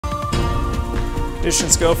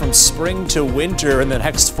Conditions go from spring to winter in the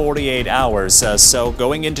next 48 hours. So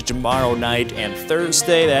going into tomorrow night and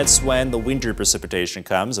Thursday, that's when the winter precipitation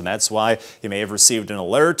comes, and that's why you may have received an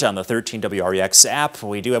alert on the 13 WREX app.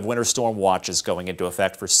 We do have winter storm watches going into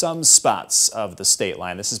effect for some spots of the state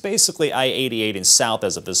line. This is basically I-88 and south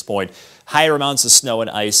as of this point. Higher amounts of snow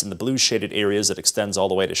and ice in the blue shaded areas that extends all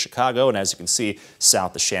the way to Chicago, and as you can see,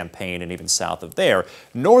 south of Champaign and even south of there.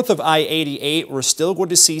 North of I-88, we're still going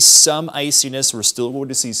to see some iciness. We're still going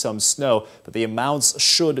to see some snow, but the amounts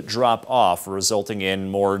should drop off, resulting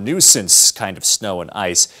in more nuisance kind of snow and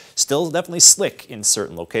ice. Still definitely slick in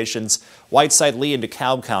certain locations. Whiteside, Lee, and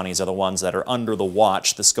DeKalb counties are the ones that are under the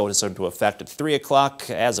watch. This goes into effect at 3 o'clock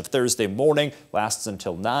as of Thursday morning, lasts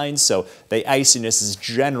until 9, so the iciness is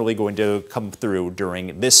generally going to come through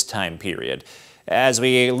during this time period. As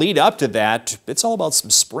we lead up to that, it's all about some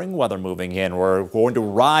spring weather moving in. We're going to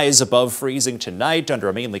rise above freezing tonight under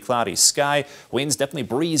a mainly cloudy sky. Winds definitely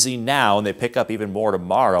breezy now, and they pick up even more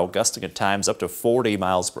tomorrow, gusting at times up to 40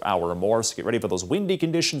 miles per hour or more. So get ready for those windy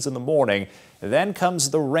conditions in the morning. Then comes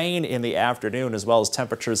the rain in the afternoon, as well as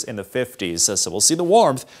temperatures in the 50s. So we'll see the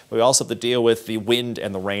warmth, but we also have to deal with the wind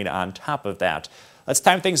and the rain on top of that. Let's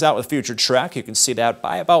time things out with Future Track. You can see that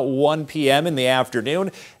by about 1 p.m. in the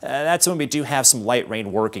afternoon. That's when we do have some light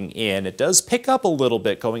rain working in. It does pick up a little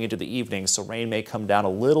bit going into the evening, so rain may come down a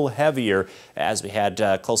little heavier as we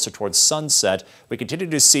head closer towards sunset. We continue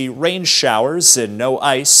to see rain showers and no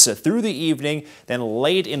ice through the evening. Then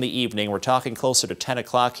late in the evening, we're talking closer to 10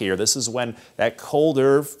 o'clock here. This is when that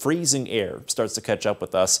colder, freezing air starts to catch up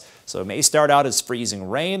with us. So it may start out as freezing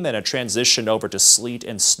rain, then a transition over to sleet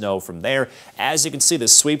and snow from there. As you can see,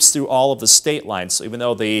 this sweeps through all of the state lines. So even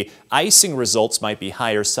though the icing results might be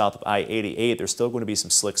higher south of I-88, there's still going to be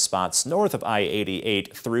some slick spots north of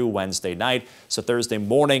I-88 through Wednesday night. So Thursday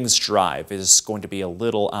morning's drive is going to be a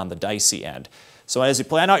little on the dicey end. So as you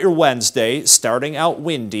plan out your Wednesday, starting out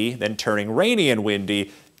windy, then turning rainy and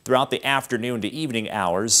windy throughout the afternoon to evening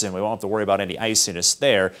hours, and we won't have to worry about any iciness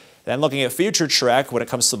there. Then looking at Future Track, when it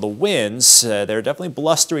comes to the winds, they're definitely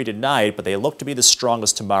blustery tonight, but they look to be the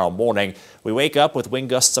strongest tomorrow morning. We wake up with wind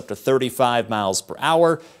gusts up to 35 miles per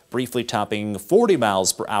hour, briefly topping 40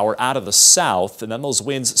 miles per hour out of the south, and then those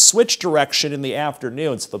winds switch direction in the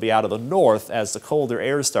afternoon, so they'll be out of the north as the colder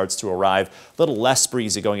air starts to arrive. A little less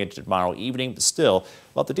breezy going into tomorrow evening, but still,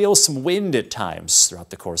 we'll have to deal with some wind at times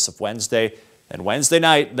throughout the course of Wednesday. And Wednesday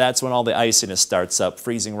night, that's when all the iciness starts up.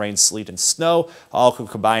 Freezing rain, sleet, and snow all can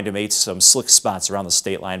combine to make some slick spots around the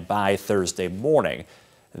state line by Thursday morning.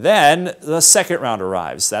 Then the second round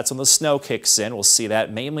arrives. That's when the snow kicks in. We'll see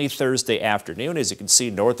that mainly Thursday afternoon. As you can see,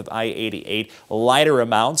 north of I-88, lighter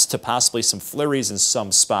amounts to possibly some flurries in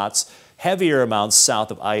some spots. Heavier amounts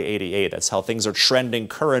south of I-88. That's how things are trending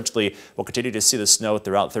currently. We'll continue to see the snow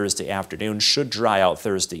throughout Thursday afternoon. Should dry out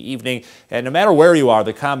Thursday evening. And no matter where you are,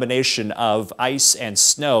 the combination of ice and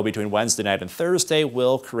snow between Wednesday night and Thursday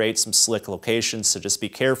will create some slick locations, so just be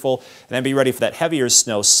careful. And then be ready for that heavier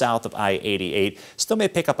snow south of I-88. Still may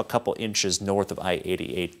pick up a couple inches north of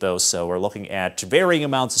I-88 though, so we're looking at varying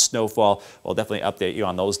amounts of snowfall. We'll definitely update you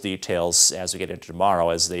on those details as we get into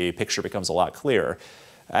tomorrow as the picture becomes a lot clearer.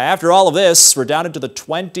 After all of this, we're down into the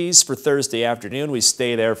 20s for Thursday afternoon. We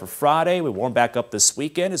stay there for Friday. We warm back up this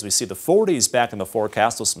weekend as we see the 40s back in the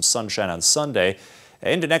forecast with some sunshine on Sunday.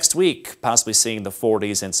 Into next week, possibly seeing the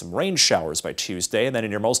 40s and some rain showers by Tuesday. And then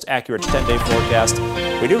in your most accurate 10-day forecast,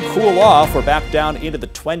 we do cool off. We're back down into the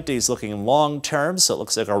 20s looking long term, so it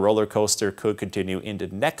looks like our roller coaster could continue into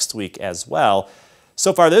next week as well.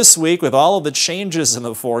 So far this week, with all of the changes in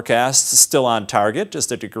the forecast, still on target,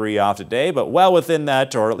 just a degree off today, but well within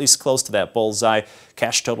that, or at least close to that bullseye.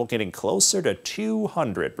 Cash total getting closer to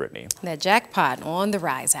 200, Brittany. That jackpot on the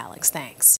rise, Alex. Thanks.